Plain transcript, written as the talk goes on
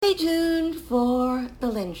The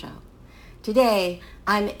Lynn Show. Today,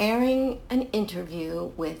 I'm airing an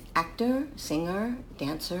interview with actor, singer,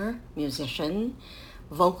 dancer, musician,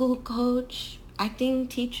 vocal coach, acting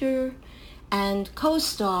teacher, and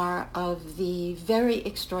co-star of the very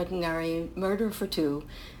extraordinary Murder for Two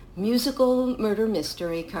musical murder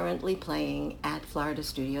mystery currently playing at Florida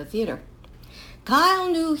Studio Theater. Kyle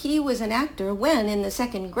knew he was an actor when, in the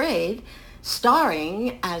second grade,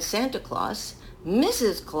 starring as Santa Claus,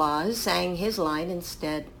 Mrs. Claus sang his line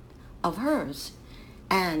instead of hers.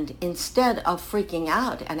 And instead of freaking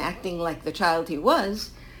out and acting like the child he was,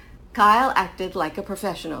 Kyle acted like a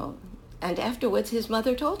professional. And afterwards, his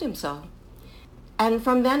mother told him so. And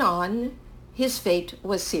from then on, his fate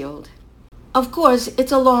was sealed. Of course,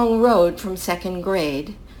 it's a long road from second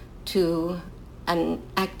grade to an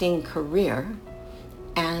acting career.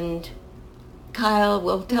 And Kyle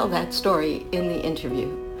will tell that story in the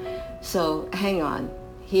interview. So hang on.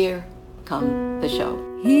 Here come the show.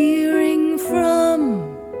 Hearing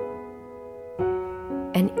from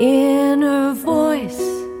an inner voice,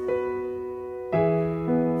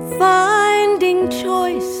 finding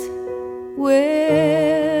choice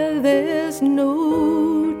where there's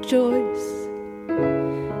no choice,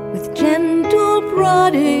 with gentle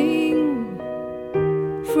prodding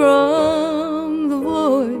from the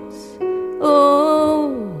voice.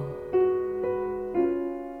 Oh,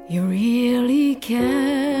 you really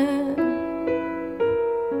can.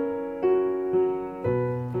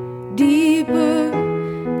 Deeper,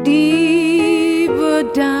 deeper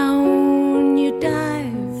down you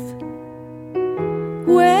dive,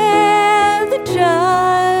 where the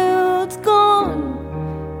child's gone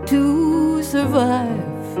to survive,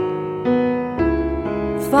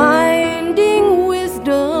 finding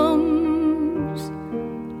wisdom's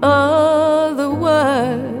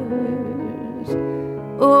otherwise.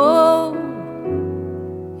 Oh,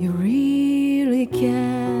 you really can.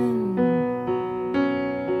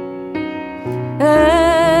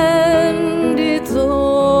 And it's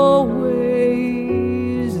always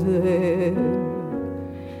there,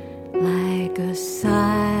 like a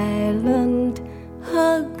silent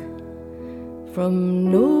hug from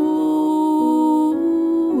nowhere,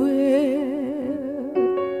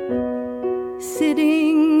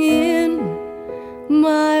 sitting in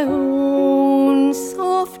my own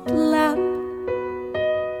soft lap,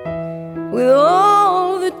 with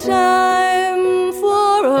all the time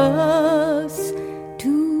for us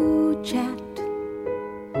to chat,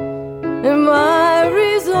 and my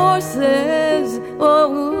resources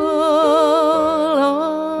all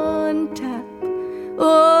on tap.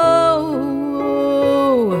 Oh,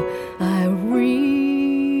 I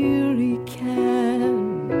really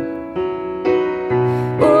can.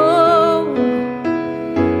 Oh,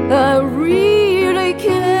 I really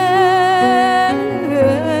can.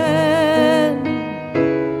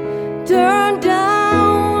 Turn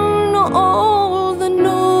down all the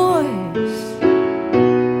noise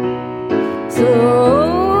so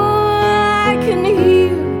I can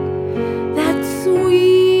hear that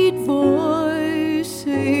sweet voice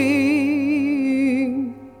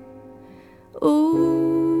sing. Oh,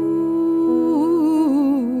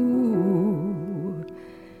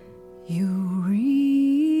 you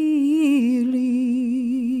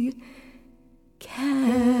really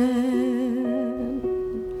can.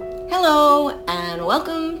 Hello, and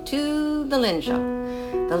welcome to The Lynn Show.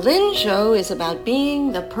 The Lynn Show is about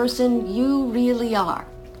being the person you really are,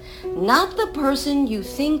 not the person you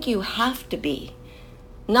think you have to be,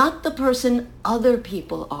 not the person other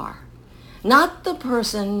people are, not the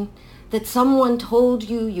person that someone told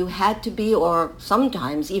you you had to be, or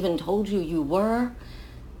sometimes even told you you were,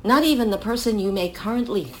 not even the person you may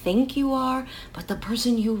currently think you are, but the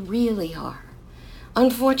person you really are.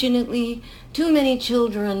 Unfortunately, too many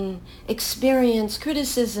children experience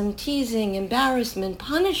criticism, teasing, embarrassment,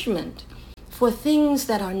 punishment for things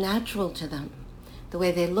that are natural to them. The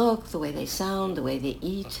way they look, the way they sound, the way they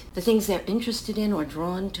eat, the things they're interested in or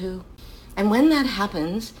drawn to. And when that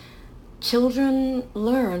happens, children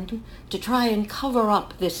learn to try and cover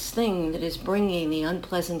up this thing that is bringing the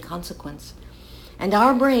unpleasant consequence. And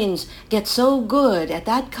our brains get so good at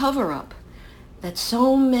that cover-up that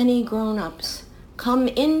so many grown-ups come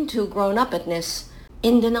into grown-upness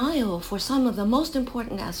in denial for some of the most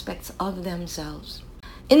important aspects of themselves.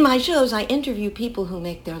 In my shows, I interview people who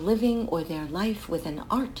make their living or their life with an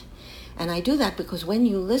art. And I do that because when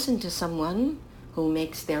you listen to someone who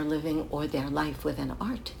makes their living or their life with an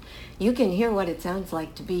art, you can hear what it sounds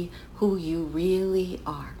like to be who you really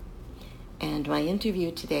are. And my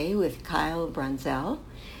interview today with Kyle Branzel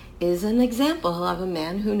is an example of a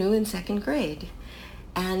man who knew in second grade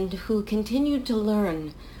and who continued to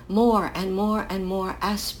learn more and more and more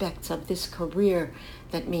aspects of this career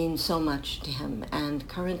that mean so much to him. And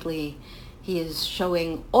currently he is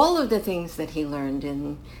showing all of the things that he learned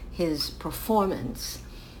in his performance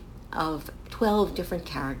of 12 different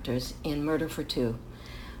characters in Murder for Two,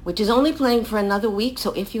 which is only playing for another week.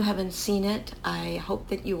 So if you haven't seen it, I hope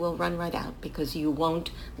that you will run right out because you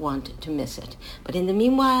won't want to miss it. But in the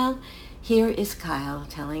meanwhile, here is Kyle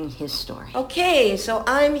telling his story. Okay, so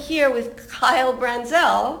I'm here with Kyle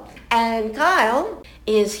Branzel, and Kyle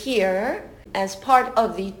is here as part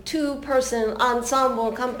of the two-person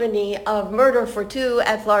ensemble company of Murder for Two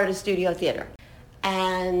at Florida Studio Theater.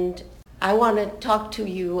 And I want to talk to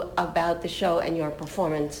you about the show and your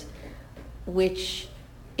performance, which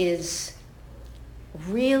is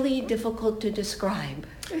really difficult to describe.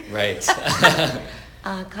 Right.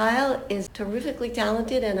 Kyle is terrifically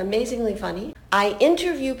talented and amazingly funny. I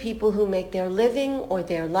interview people who make their living or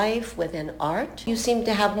their life with an art. You seem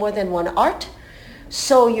to have more than one art.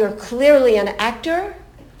 So you're clearly an actor,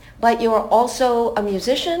 but you're also a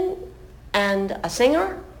musician and a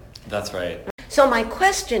singer. That's right. So my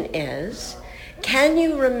question is, can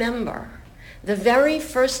you remember the very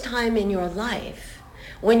first time in your life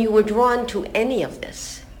when you were drawn to any of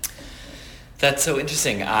this? That's so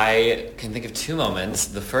interesting. I can think of two moments.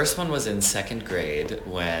 The first one was in second grade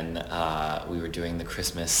when we were doing the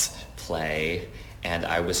Christmas play, and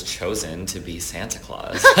I was chosen to be Santa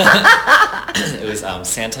Claus. It was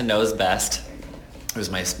Santa Knows Best. It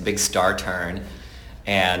was my big star turn,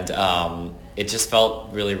 and it just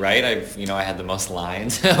felt really right. I had the most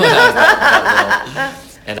lines when I was that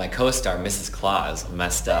little. And my co-star, Mrs. Claus,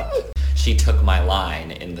 messed up. She took my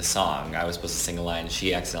line in the song. I was supposed to sing a line.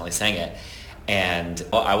 She accidentally sang it. And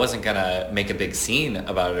I wasn't going to make a big scene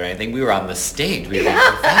about it or anything. We were on the stage. We were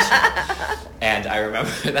professional. And I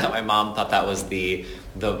remember that my mom thought that was the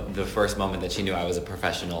first moment that she knew I was a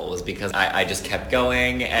professional, was because I just kept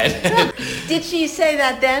going. And Did she say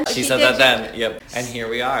that then? She said that then, yep. And here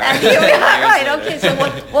we are. And here we are. Right, okay. So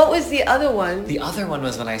what was the other one? The other one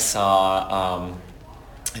was when I saw,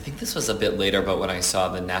 I think this was a bit later, but when I saw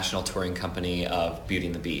the National Touring Company of Beauty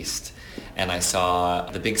and the Beast. And I saw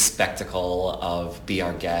the big spectacle of Be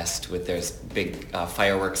Our Guest with their big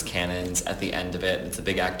fireworks cannons at the end of it. It's a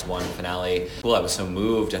big Act 1 finale. Well, I was so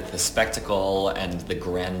moved at the spectacle and the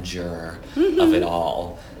grandeur of it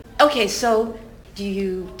all. Okay, so do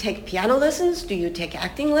you take piano lessons? Do you take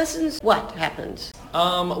acting lessons? What happens?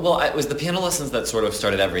 Well, it was the piano lessons that sort of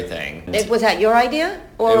started everything. Was that your idea?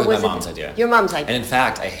 Or it was my mom's idea. Your mom's idea. And in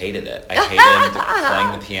fact, I hated it. I hated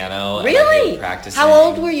playing the piano. Really? And I hated practicing. How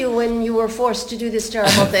old were you when you were forced to do this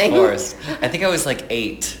terrible thing? Forced. I think I was like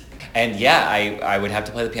 8. And yeah, I would have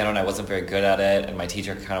to play the piano, and I wasn't very good at it, and my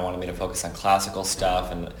teacher kind of wanted me to focus on classical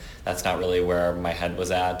stuff, and that's not really where my head was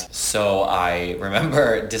at. So I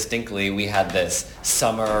remember distinctly we had this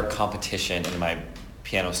summer competition in my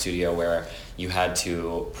piano studio where you had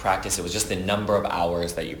to practice. It was just the number of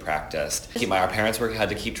hours that you practiced. Our parents had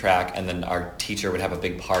to keep track, and then our teacher would have a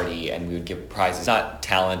big party, and we would give prizes. Not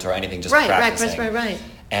talent or anything, just practicing. Right.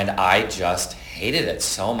 And I just hated it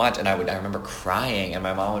so much, and I remember crying, and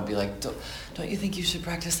my mom would be like, don't you think you should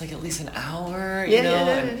practice like at least an hour? You know?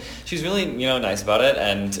 And she was really, nice about it,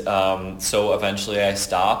 and so eventually I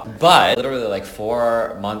stopped. But literally like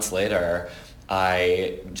 4 months later,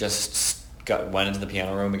 I just went into the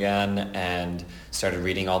piano room again and started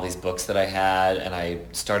reading all these books that I had, and I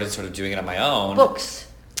started sort of doing it on my own. Books?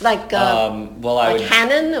 Like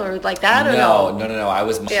Hannon or like that? No. I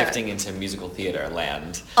was shifting into musical theater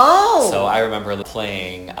land. Oh. So I remember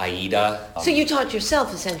playing Aida. So you taught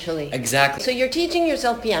yourself essentially. Exactly. So you're teaching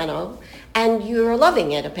yourself piano, and you're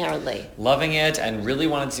loving it apparently. Loving it, and really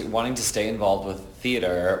wanting to stay involved with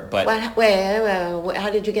theater, but. Wait, how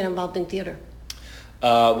did you get involved in theater?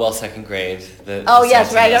 Well, second grade.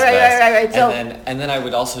 Yes, right. So, and then I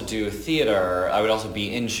would also do theater. I would also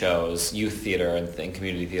be in shows, youth theater and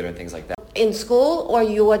community theater and things like that. In school, or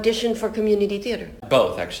you auditioned for community theater?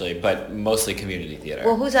 Both, actually, but mostly community theater.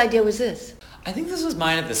 Well, whose idea was this? I think this was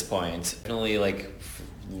mine at this point. Definitely,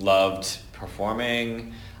 loved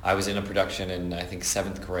performing. I was in a production in, I think,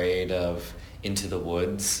 7th grade of Into the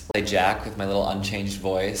Woods. I played Jack with my little unchanged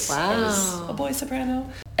voice. Wow. I was a boy soprano.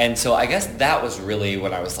 And so I guess that was really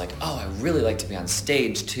when I was like, oh, I really like to be on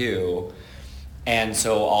stage too. And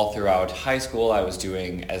so all throughout high school, I was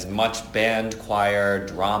doing as much band, choir,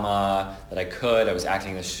 drama that I could. I was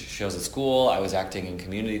acting in the shows at school. I was acting in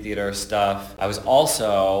community theater stuff. I was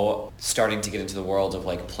also starting to get into the world of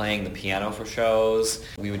like playing the piano for shows.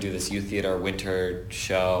 We would do this youth theater winter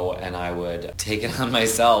show, and I would take it on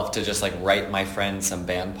myself to just like write my friends some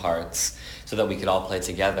band parts so that we could all play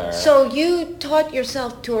together. So you taught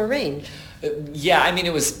yourself to arrange? Yeah, I mean,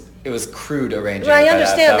 it was crude arranging. Well, I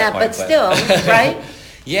understand that, but still, right?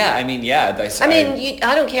 Yeah, I mean, yeah.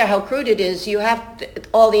 I don't care how crude it is. You have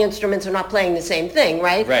all the instruments are not playing the same thing,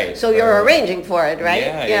 right? Right. So you're arranging for it, right?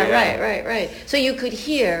 Yeah. Right. So you could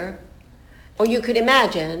hear, or you could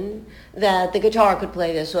imagine that the guitar could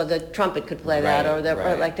play this, or the trumpet could play that, or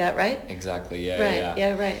like that, right? Exactly. Yeah. Right.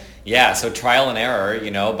 Yeah. Right. Yeah, so trial and error,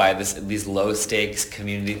 by these low stakes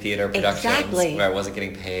community theater productions where I wasn't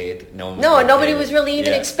getting paid. Nobody was really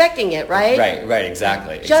even expecting it, right? Right,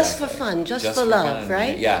 exactly. Just for fun, just for love,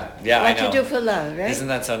 right? Yeah, I know. What you do for love, right? Isn't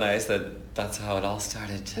that so nice that's how it all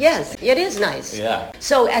started? Yes, it is nice. Yeah.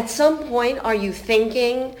 So at some point, are you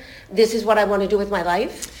thinking, this is what I want to do with my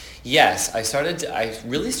life? Yes, I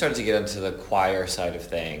really started to get into the choir side of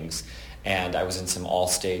things. And I was in some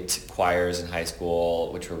all-state choirs in high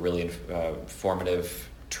school, which were really formative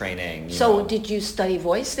training. So did you study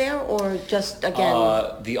voice there, or just, again?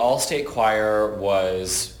 The all-state choir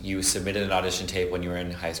was, you submitted an audition tape when you were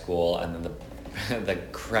in high school, and then the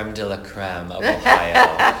creme de la creme of Ohio,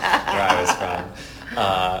 where I was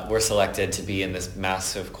from, were selected to be in this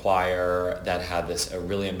massive choir that had a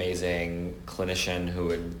really amazing clinician who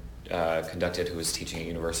would who was teaching at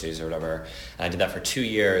universities or whatever. And I did that for 2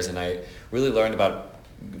 years, and I really learned about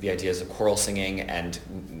the ideas of choral singing and,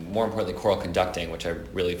 more importantly, choral conducting, which I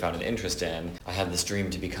really found an interest in. I had this dream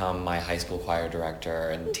to become my high school choir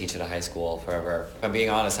director and teach at a high school forever. If I'm being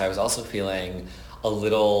honest, I was also feeling a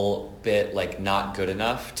little bit like not good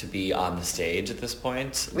enough to be on the stage at this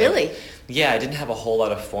point. Really? Yeah, I didn't have a whole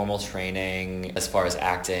lot of formal training as far as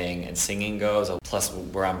acting and singing goes. Plus,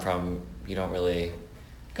 where I'm from, you don't really...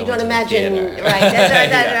 You don't imagine, right?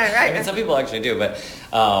 That's right. I mean, some people actually do, but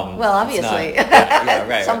well, obviously,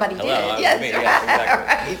 right. Somebody did. Yes,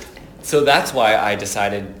 exactly. Right. So that's why I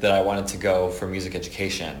decided that I wanted to go for music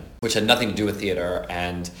education, which had nothing to do with theater.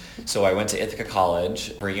 And so I went to Ithaca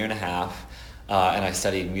College for a year and a half, and I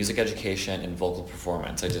studied music education and vocal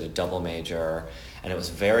performance. I did a double major, and it was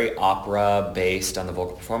very opera based on the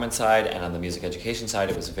vocal performance side, and on the music education side,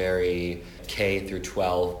 it was very K through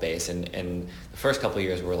 12 based. And the first couple of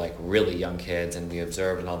years were like really young kids, and we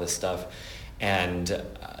observed and all this stuff. And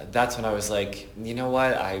that's when I was like, you know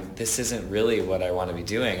what, this isn't really what I want to be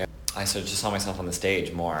doing. I sort of just saw myself on the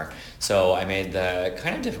stage more. So I made the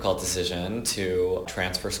kind of difficult decision to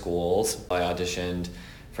transfer schools. I auditioned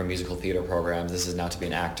for musical theater programs. This is now to be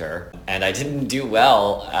an actor. And I didn't do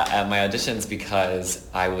well at my auditions because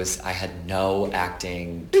I had no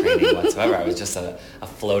acting training whatsoever. I was just a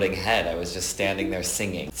floating head. I was just standing there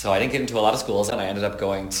singing. So I didn't get into a lot of schools, and I ended up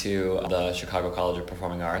going to the Chicago College of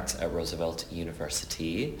Performing Arts at Roosevelt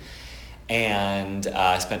University. And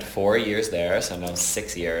I spent 4 years there, so now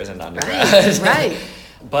 6 years in undergrad. Right.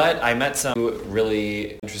 But I met some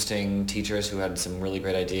really interesting teachers who had some really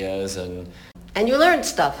great ideas, and you learned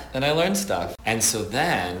stuff. And I learned stuff. And so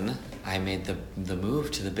then I made the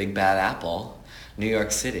move to the Big Bad Apple, New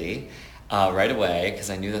York City, right away, because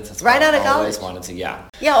I knew that's right what out of I always college. wanted to, yeah.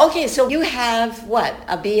 Yeah, okay, so you have what,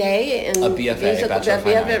 a BA in a BFA, Bachelor of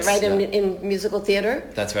Fine Arts, right, in musical theater?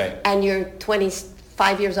 That's right. And you're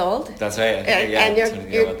 25 years old? That's right. And you're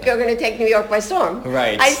going to take New York by storm?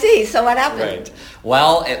 Right. I see, so what happened? Right.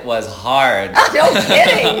 Well, it was hard. No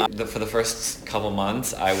kidding. For the first couple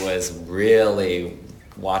months, I was really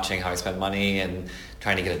watching how I spent money and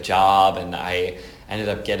trying to get a job, and I ended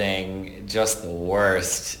up getting just the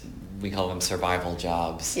worst, we call them survival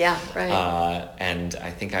jobs. Yeah, right. And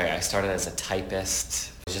I think I started as a typist.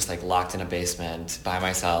 I was just like locked in a basement by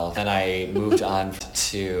myself. Then I moved on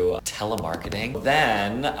to telemarketing.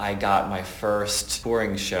 Then I got my first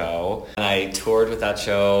touring show, and I toured with that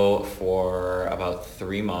show for about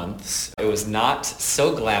 3 months. It was not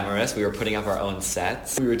so glamorous. We were putting up our own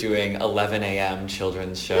sets. We were doing 11 a.m.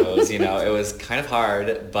 children's shows. It was kind of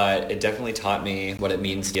hard, but it definitely taught me what it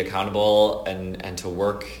means to be accountable and to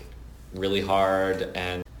work really hard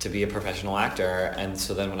and to be a professional actor. And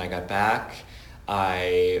so then when I got back,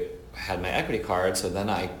 I had my equity card, so then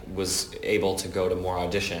I was able to go to more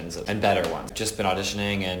auditions and better ones. Just been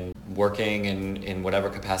auditioning and working in whatever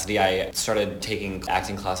capacity. I started taking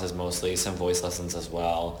acting classes mostly, some voice lessons as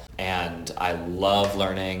well. And I love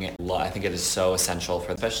learning. I think it is so essential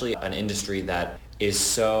for especially an industry that is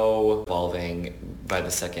so evolving by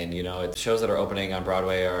the second. Shows that are opening on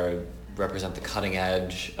Broadway represent the cutting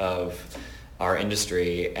edge of our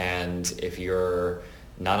industry, and if you're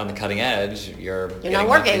not on the cutting edge, you're getting not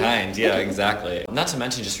left working. behind. Yeah, exactly. Not to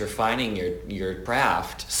mention just refining your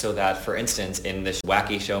craft so that, for instance, in this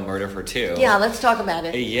wacky show Murder for Two. Yeah, let's talk about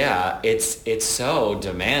it. Yeah, it's so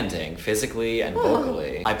demanding physically and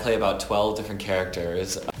vocally. I play about 12 different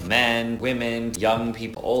characters, men, women, young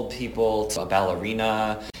people, old people, a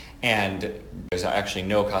ballerina, and there's actually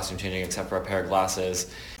no costume changing except for a pair of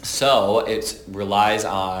glasses. So it relies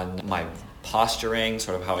on my posturing,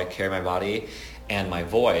 sort of how I carry my body, and my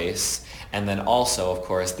voice, and then also, of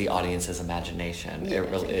course, the audience's imagination. Yeah.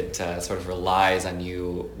 It sort of relies on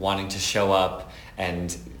you wanting to show up,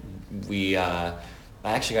 and I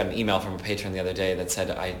actually got an email from a patron the other day that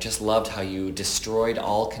said, I just loved how you destroyed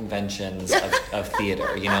all conventions of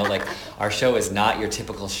theater. Like, our show is not your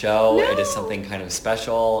typical show. No. It is something kind of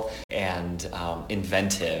special and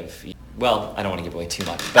inventive. Well, I don't want to give away too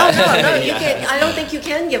much. But No, yeah. you can't. I don't think you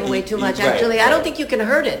can give away too much, Right, actually. I right. don't think you can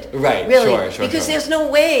hurt it. Right, really, sure. because there's no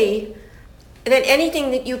way that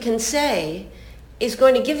anything that you can say is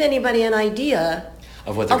going to give anybody an idea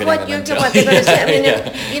of what they're of going what to you're going to say. I mean,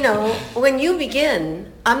 yeah. when you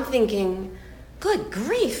begin, I'm thinking, good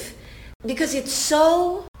grief, because it's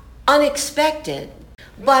so unexpected,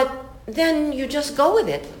 but then you just go with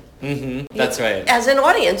it. Mm-hmm. That's right. As an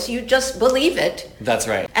audience, you just believe it. That's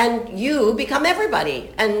right. And you become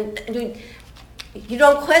everybody. And you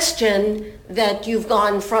don't question that you've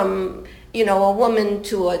gone from, a woman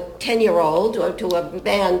to a 10-year-old or to a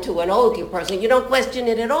man to an older person. You don't question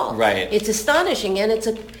it at all. Right. It's astonishing, and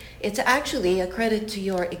it's actually a credit to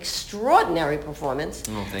your extraordinary performance.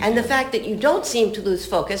 Oh, thank and you. the fact that you don't seem to lose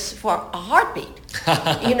focus for a heartbeat.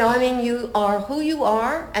 You are who you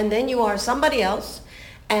are, and then you are somebody else.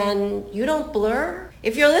 And you don't blur.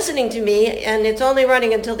 If you're listening to me and it's only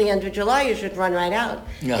running until the end of July, you should run right out.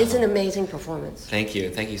 Yeah. It's an amazing performance. Thank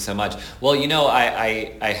you so much. Well,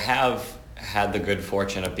 I have had the good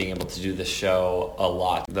fortune of being able to do this show a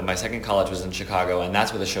lot. My second college was in Chicago, and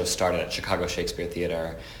that's where the show started, at Chicago Shakespeare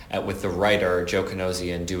Theater, with the writer Joe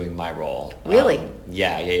Kinosian doing my role. Really?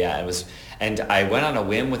 Yeah. It was, and I went on a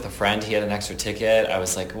whim with a friend. He had an extra ticket. I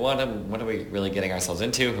was like, what are we really getting ourselves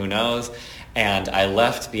into? Who knows? And I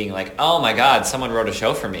left being like, oh my God, someone wrote a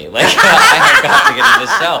show for me. Like, I have got to get in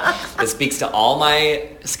this show. It speaks to all my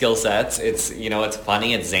skill sets. It's, it's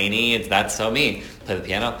funny, it's zany, that's so me. Play the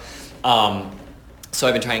piano. So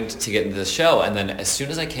I've been trying to get into this show, and then as soon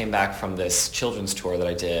as I came back from this children's tour that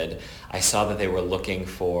I did, I saw that they were looking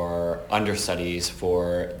for understudies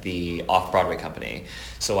for the off-Broadway company.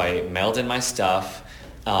 So I mailed in my stuff,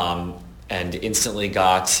 and instantly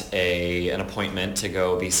got an appointment to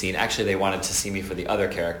go be seen. Actually, they wanted to see me for the other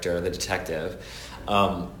character, the detective.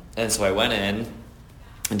 And so I went in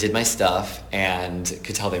and did my stuff, and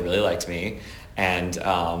could tell they really liked me. And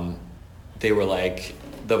they were like,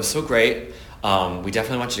 that was so great. We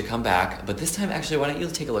definitely want you to come back, but this time, actually, why don't you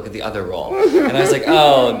take a look at the other role? And I was like,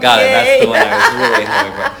 oh, got it. That's the one I was really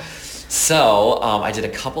hoping for. So I did a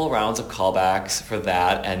couple rounds of callbacks for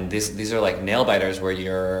that, and these are like nail biters where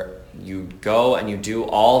you go and you do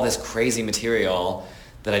all this crazy material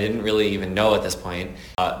that I didn't really even know at this point.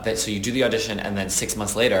 So you do the audition, and then 6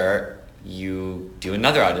 months later, you do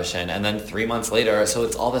another audition, and then 3 months later, so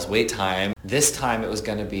it's all this wait time. This time it was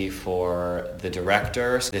going to be for the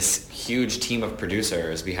director, this huge team of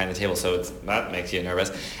producers behind the table, so that makes you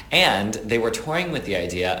nervous. And they were toying with the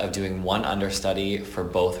idea of doing one understudy for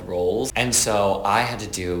both roles, and so I had to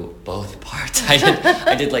do both parts.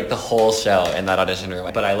 I did like the whole show in that audition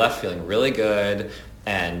room, but I left feeling really good,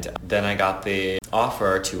 and then I got the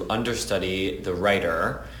offer to understudy the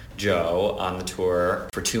writer, Joe, on the tour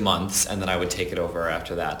for 2 months, and then I would take it over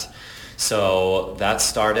after that. So that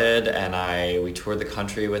started, and we toured the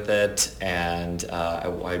country with it, and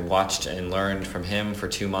I watched and learned from him for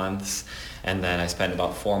 2 months, and then I spent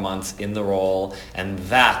about 4 months in the role, and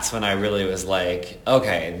that's when I really was like,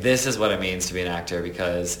 okay, this is what it means to be an actor,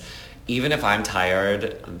 because even if I'm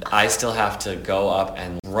tired, I still have to go up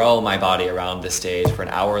and roll my body around the stage for an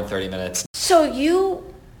hour and 30 minutes. So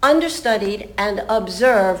you understudied and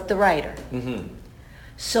observed the writer. Mm-hmm.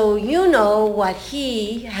 So you know what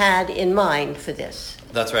he had in mind for this.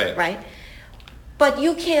 That's right. Right? But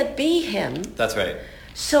you can't be him. That's right.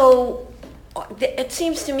 So it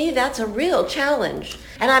seems to me that's a real challenge.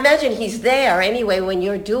 And I imagine he's there anyway when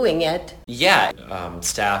you're doing it. Yeah.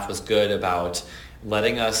 Staff was good about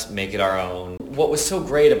letting us make it our own. What was so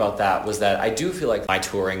great about that was that I do feel like my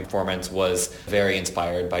touring performance was very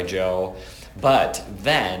inspired by Joe. But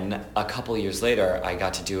then a couple years later, I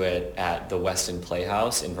got to do it at the Weston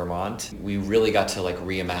Playhouse in Vermont. We really got to like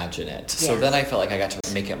reimagine it. So then I felt like I got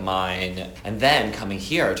to make it mine. And then coming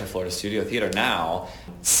here to Florida Studio Theater now,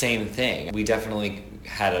 same thing. We definitely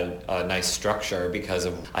had a nice structure because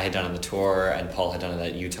of I had done it on the tour and Paul had done it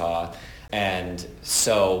at Utah. And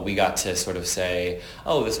so we got to sort of say,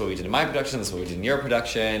 oh, this is what we did in my production, this is what we did in your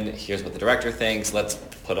production, here's what the director thinks, let's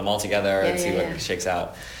put them all together and see what shakes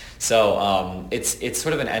out. So it's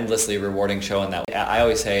sort of an endlessly rewarding show in that I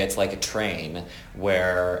always say it's like a train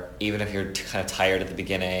where even if you're kind of tired at the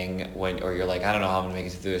beginning or you're like, I don't know how I'm going to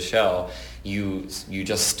make it through the show, you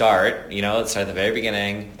just start at the very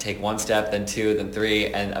beginning, take one step, then two, then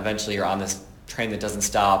three, and eventually you're on this train that doesn't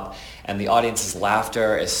stop. And the audience's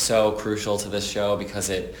laughter is so crucial to this show because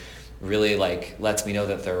it really like lets me know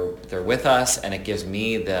that they're with us, and it gives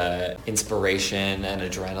me the inspiration and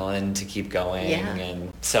adrenaline to keep going.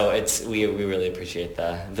 And so we really appreciate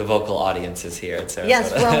the vocal audiences here at Sarasota.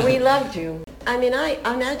 Yes, well, we loved you. I mean, I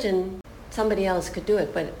imagine somebody else could do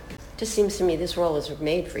it, but it just seems to me this role is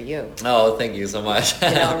made for you. Oh, thank you so much.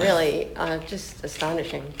 Really, just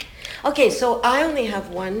astonishing. Okay, so I only have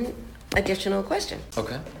one additional question.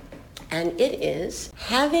 Okay. And it is,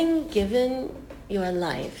 having given your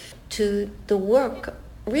life to the work,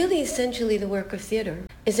 really essentially the work of theater,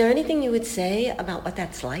 is there anything you would say about what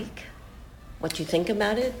that's like? What you think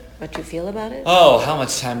about it? What you feel about it? Oh, how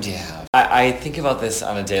much time do you have? I think about this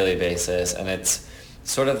on a daily basis, and it's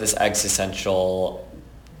sort of this existential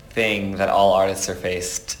thing that all artists are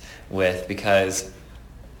faced with, because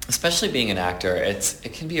especially being an actor,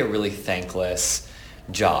 it can be a really thankless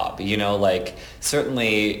job. Like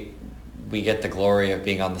certainly we get the glory of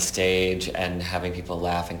being on the stage and having people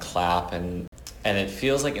laugh and clap, and it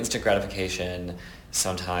feels like instant gratification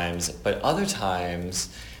sometimes, but other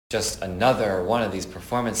times just another one of these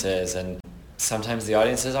performances, and sometimes the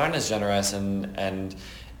audiences aren't as generous, and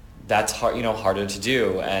that's hard, harder to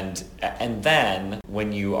do. And then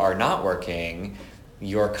when you are not working,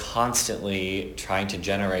 you're constantly trying to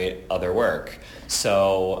generate other work.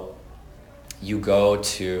 So you go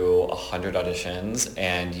to 100 auditions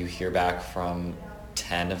and you hear back from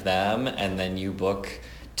 10 of them, and then you book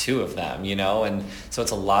 2 of them, and so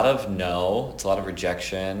it's a lot of no, it's a lot of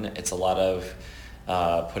rejection, it's a lot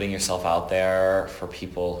of putting yourself out there for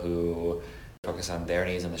people who focus on their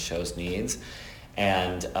needs and the show's needs.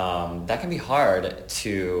 And that can be hard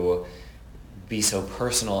to be so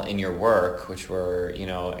personal in your work, which we're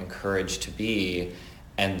encouraged to be,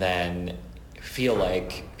 and then feel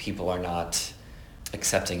like people are not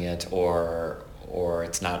accepting it, or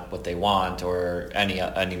it's not what they want, or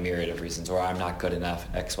any myriad of reasons, or I'm not good enough,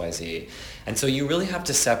 XYZ. And so you really have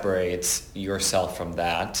to separate yourself from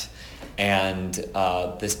that. And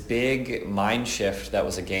this big mind shift that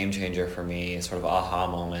was a game changer for me, sort of aha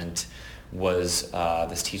moment, was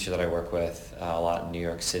this teacher that I work with a lot in New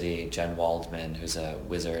York City, Jen Waldman, who's a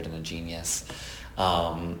wizard and a genius,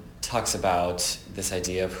 talks about this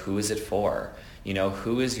idea of who is it for?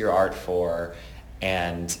 Who is your art for?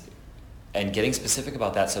 And getting specific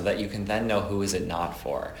about that so that you can then know who is it not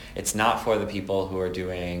for. It's not for the people who are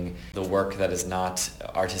doing the work that is not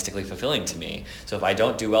artistically fulfilling to me. So if I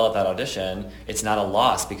don't do well at that audition, it's not a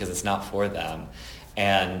loss because it's not for them.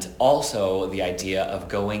 And also the idea of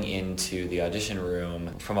going into the audition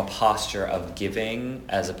room from a posture of giving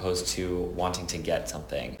as opposed to wanting to get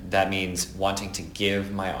something. That means wanting to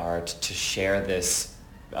give my art, to share this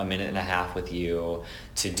a minute and a half with you,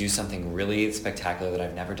 to do something really spectacular that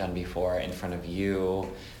I've never done before in front of you,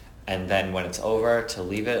 and then when it's over, to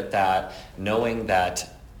leave it at that, knowing that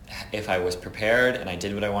if I was prepared and I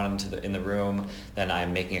did what I wanted in the room, then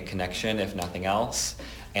I'm making a connection, if nothing else,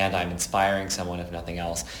 and I'm inspiring someone, if nothing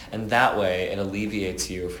else. And that way, it alleviates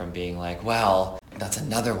you from being like, well, that's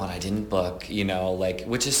another one I didn't book,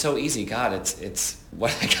 which is so easy. God, it's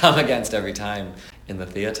what I come against every time in the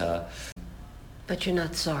theater. But you're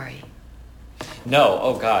not sorry. No,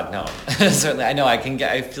 oh God, no. Certainly, I know I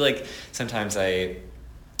feel like sometimes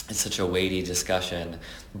it's such a weighty discussion,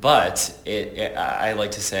 but I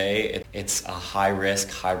like to say it's a high risk,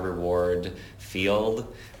 high reward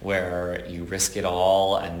field where you risk it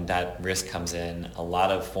all, and that risk comes in a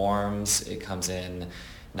lot of forms. It comes in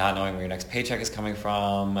not knowing where your next paycheck is coming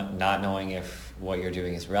from, not knowing if what you're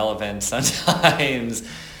doing is relevant sometimes,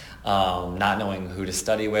 not knowing who to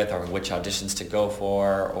study with or which auditions to go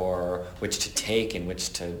for or which to take and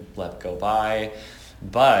which to let go by.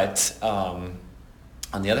 But on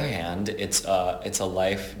the other hand, it's a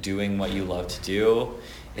life doing what you love to do.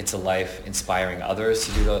 It's a life inspiring others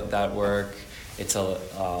to do that work. It's a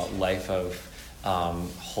life of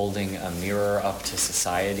holding a mirror up to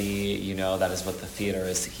society. You know, that is what the theater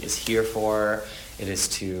is here for. It is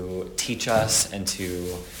to teach us and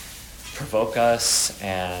to provoke us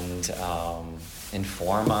and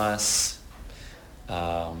inform us.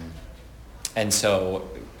 And so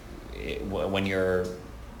when your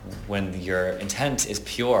intent is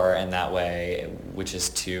pure in that way, which is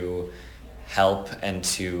to help and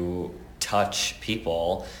to touch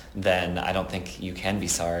people, then I don't think you can be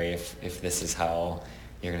sorry if this is how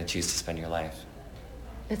you're going to choose to spend your life.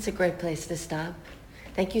 It's a great place to stop.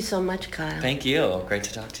 Thank you so much, Kyle. Thank you. Great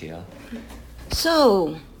to talk to you.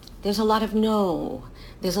 So, there's a lot of no.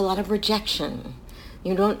 There's a lot of rejection.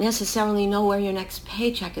 You don't necessarily know where your next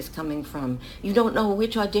paycheck is coming from. You don't know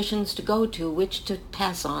which auditions to go to, which to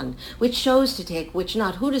pass on, which shows to take, which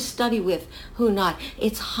not, who to study with, who not.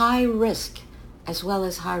 It's high risk as well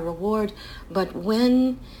as high reward. But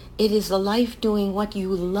when it is a life doing what you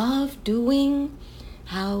love doing,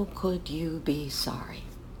 how could you be sorry?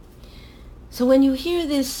 So when you hear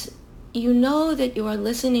this, you know that you are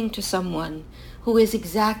listening to someone who is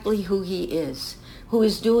exactly who he is, who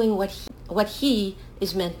is doing what he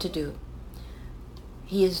is meant to do.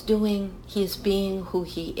 He is being who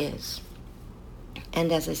he is.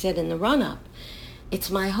 And as I said in the run-up, it's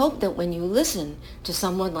my hope that when you listen to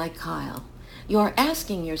someone like Kyle, you're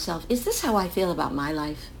asking yourself, is this how I feel about my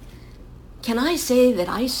life? Can I say that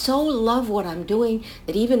I so love what I'm doing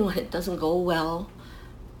that even when it doesn't go well,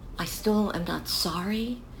 I still am not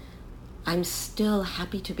sorry? I'm still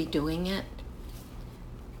happy to be doing it?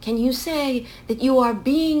 Can you say that you are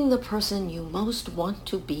being the person you most want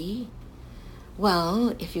to be?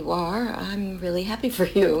 Well, if you are, I'm really happy for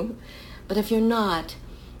you. But if you're not,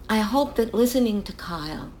 I hope that listening to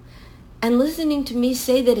Kyle and listening to me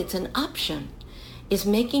say that it's an option is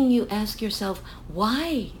making you ask yourself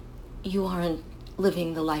why you aren't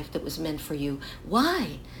living the life that was meant for you,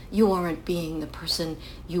 why you aren't being the person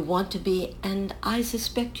you want to be, and I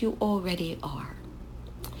suspect you already are.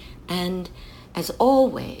 And as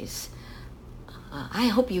always, I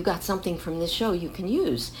hope you got something from this show you can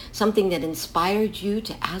use, something that inspired you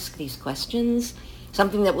to ask these questions,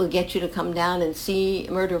 something that will get you to come down and see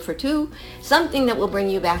Murder for Two, something that will bring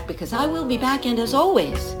you back, because I will be back, and as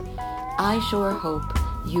always, I sure hope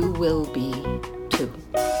you will be too.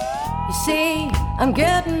 You see, I'm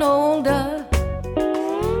getting older.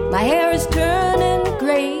 My hair is turning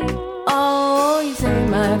gray. Oh, you say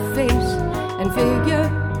my face and figure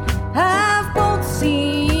have both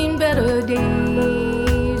seen better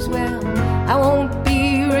days. Well, I won't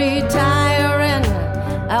be retiring.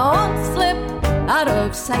 I won't slip out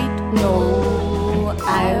of sight. No,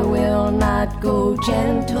 I will not go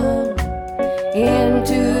gentle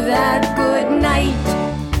into that good night.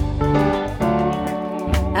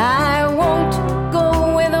 I won't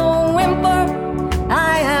go with a whimper.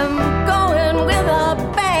 I am going with a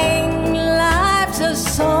bang. Life's a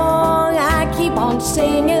song I keep on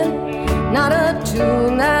singing, not a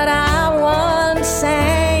tune that I once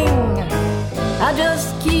sang. I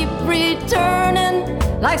just keep returning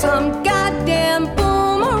like some goddamn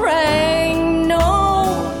boomerang. No,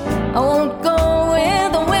 I won't go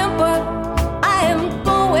with a whimper. I am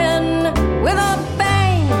going with a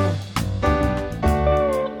bang.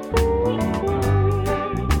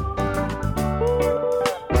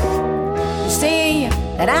 You see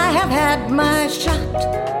that I have had my shot.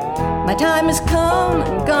 My time has come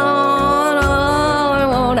and gone. Oh,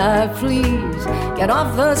 won't I please get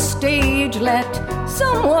off the stage, let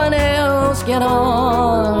someone else get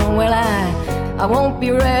on? Well, I won't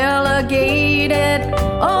be relegated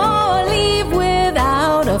or leave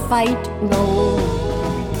without a fight. No,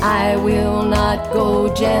 I will not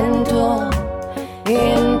go gentle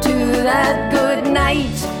into that good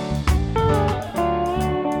night.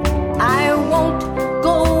 I won't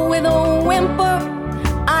go with a whimper.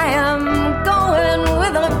 I am going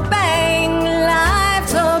with a bang.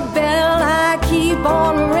 Life's a bell I keep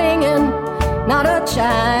on ringing, not a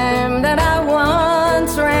chime that I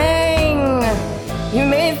once rang. You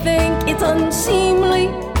may think it's unseemly.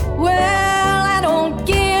 Well, I don't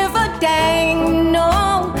give a dang.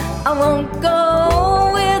 No, I won't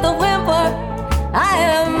go with a whimper. I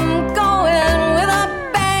am going with a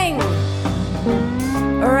bang.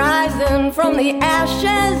 Rising from the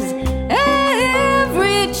ashes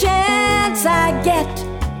every chance I get.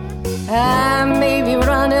 I may be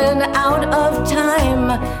running out of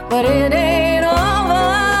time, but it ain't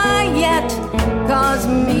over yet. 'Cause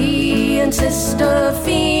me and Sister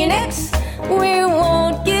Phoenix, we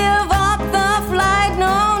won't give up the flight.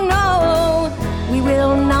 No, no, we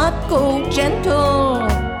will not go gentle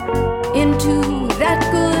into that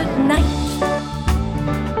good night.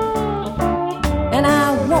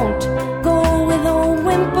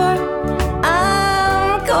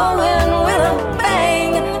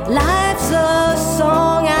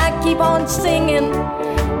 singing,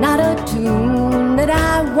 not a tune that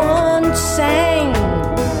I once sang.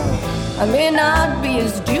 I may not be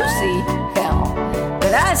as juicy, hell,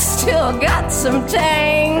 but I still got some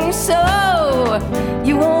tang. So